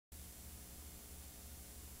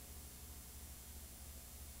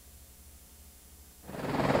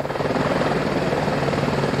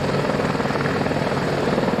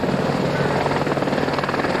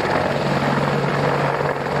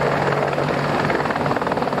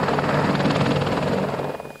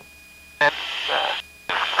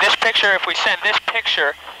picture, if we send this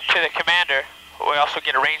picture to the commander, we also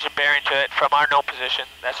get a range of bearing to it from our known position.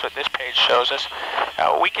 That's what this page shows us.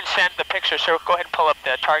 We can send the picture, so go ahead and pull up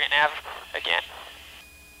the target nav again.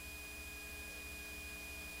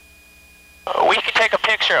 We can take a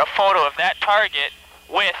picture, a photo of that target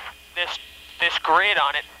with this grid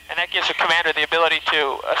on it, and that gives the commander the ability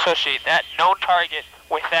to associate that known target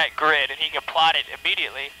with that grid, and he can plot it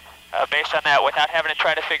immediately based on that without having to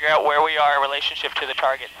try to figure out where we are in relationship to the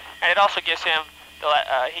target. And it also gives him,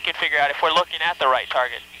 he can figure out if we're looking at the right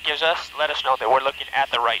target. It gives us, let us know that we're looking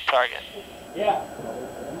at the right target. Yeah.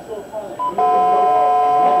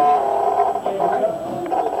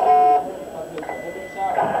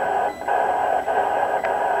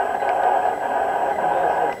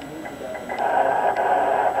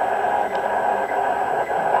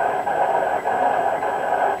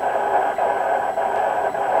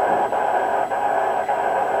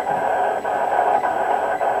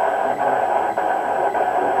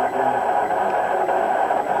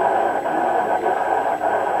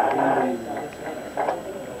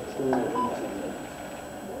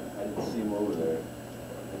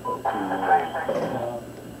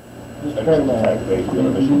 Attack base, the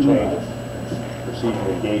mission change. Proceed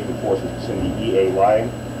to engage the forces vicinity EA line.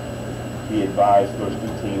 Be advised, those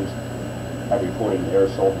two teams have reported an air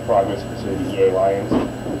assault in progress vicinity EA lines.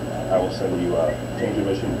 I will send you a change of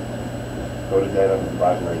mission. Go to data,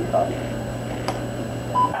 advise and ready to copy.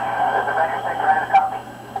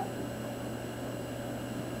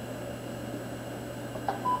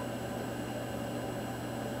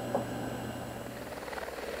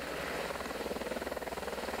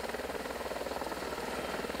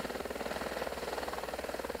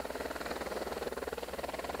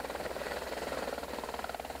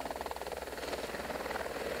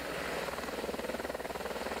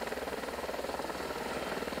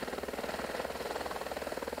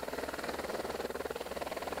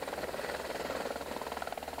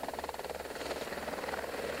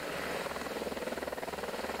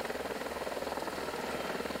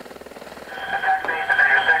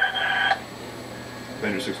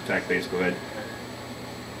 Vendor 6 attack base, go ahead. We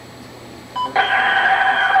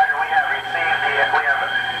have received we have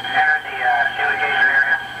entered the new engagement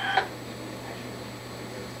area.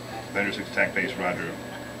 Vendor 6 attack base, roger.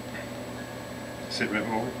 Sit rep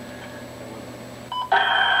over.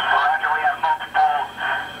 Roger, we have multiple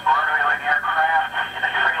rotary-wing aircraft in the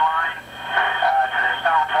tree line to the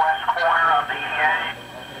southwest corner of the EA.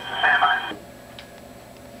 Stand by.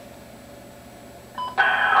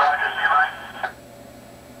 Roger, stand by.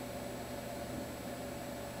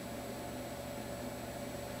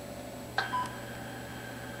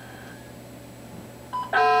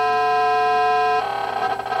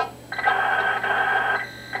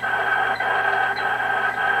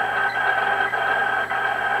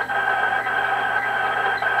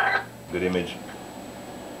 Good image.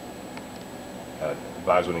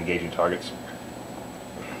 Advise when engaging targets.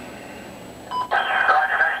 Roger,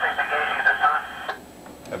 Vendor 6 engaging at this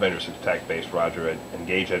time. Vendor 6 attack base, roger.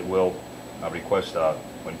 Engage at will. I request,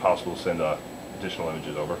 when possible, send additional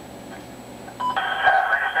images over. Vendor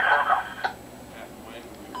 6 welcome.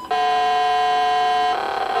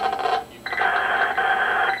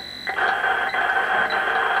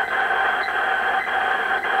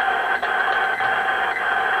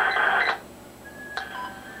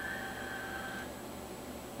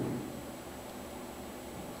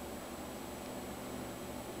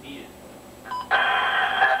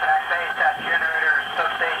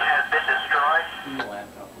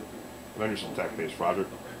 Vendor 6 attack base, roger.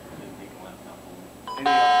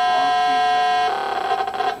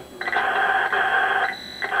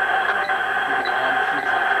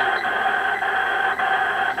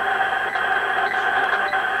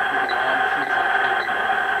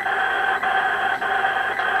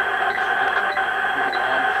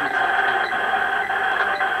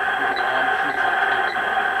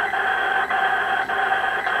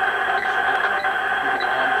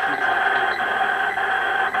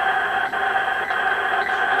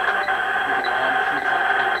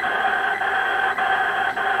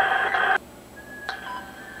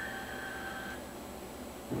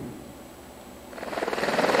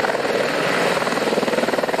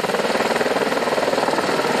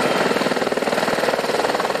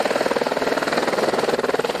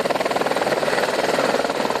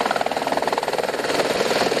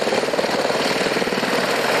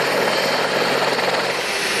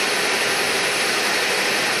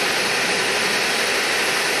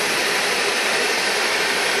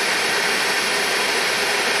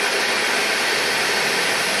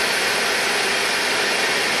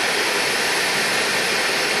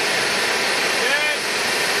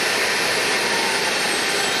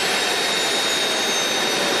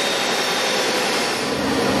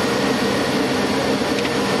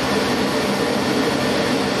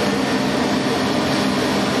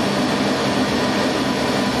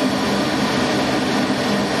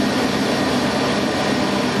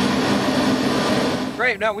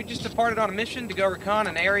 no, we just departed on a mission to go recon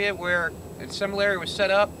an area where a similar area was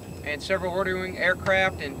set up and several ordering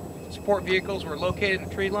aircraft and support vehicles were located in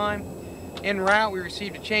the tree line. En route, we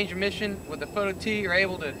received a change of mission with the photo T. You're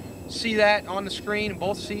able to see that on the screen in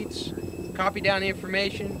both seats, copy down the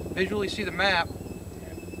information, visually see the map,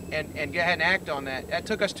 and go ahead and act on that. That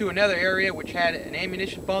took us to another area which had an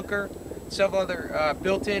ammunition bunker, several other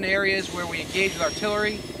built-in areas where we engaged with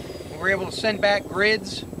artillery. We were able to send back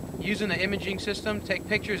grids using the imaging system to take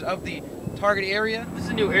pictures of the target area. This is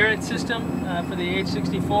a new air system for the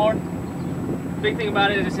AH-64. The big thing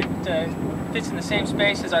about it is it fits in the same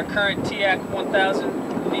space as our current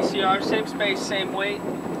TF-51D VCR, same space, same weight.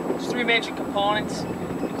 There's three major components.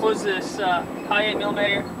 It includes this high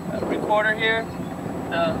 8mm recorder here,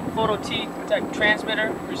 the photo T type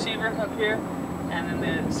transmitter receiver up here, and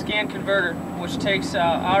then the scan converter, which takes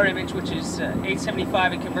our image, which is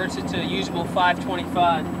 875, and converts it to a usable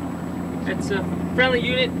 525. It's a friendly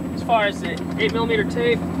unit as far as the 8mm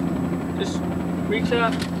tape. Just reach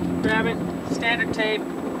up, grab it, standard tape.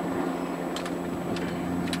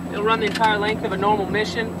 It'll run the entire length of a normal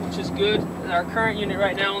mission, which is good. Our current unit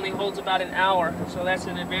right now only holds about an hour, so that's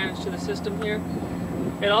an advantage to the system here.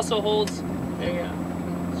 It also holds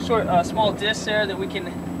a small disc there that we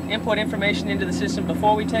can input information into the system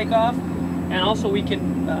before we take off, and also we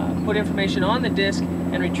can put information on the disc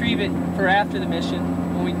and retrieve it for after the mission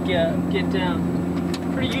when we get down.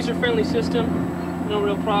 Pretty user-friendly system, no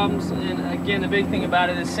real problems, and again the big thing about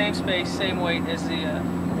it is same space, same weight as the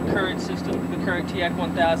current system, the current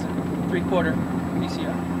TF-1000 3/4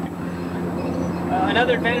 VCR.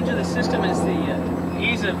 Another advantage of the system is the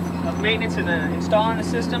ease of maintenance and installing the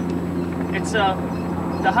system. It's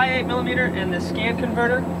the high 8mm and the scan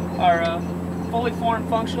converter are fully formed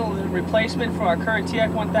functional replacement for our current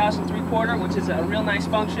TF-1000 3/4, which is a real nice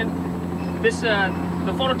function. This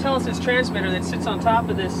the PhotoTelesis transmitter that sits on top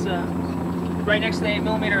of this, right next to the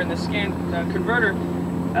 8mm and the scan converter,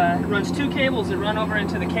 runs two cables that run over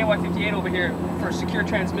into the KY-58 over here for secure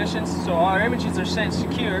transmissions, so our images are sent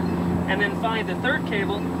secure. And then finally the third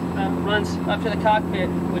cable runs up to the cockpit,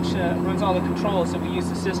 which runs all the controls that we use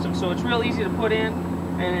the system. So it's real easy to put in,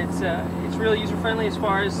 and it's really user-friendly as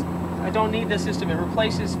far as I don't need this system. It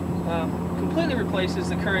replaces, completely replaces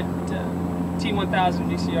the current T-1000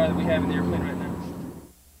 VCR that we have in the airplane right now.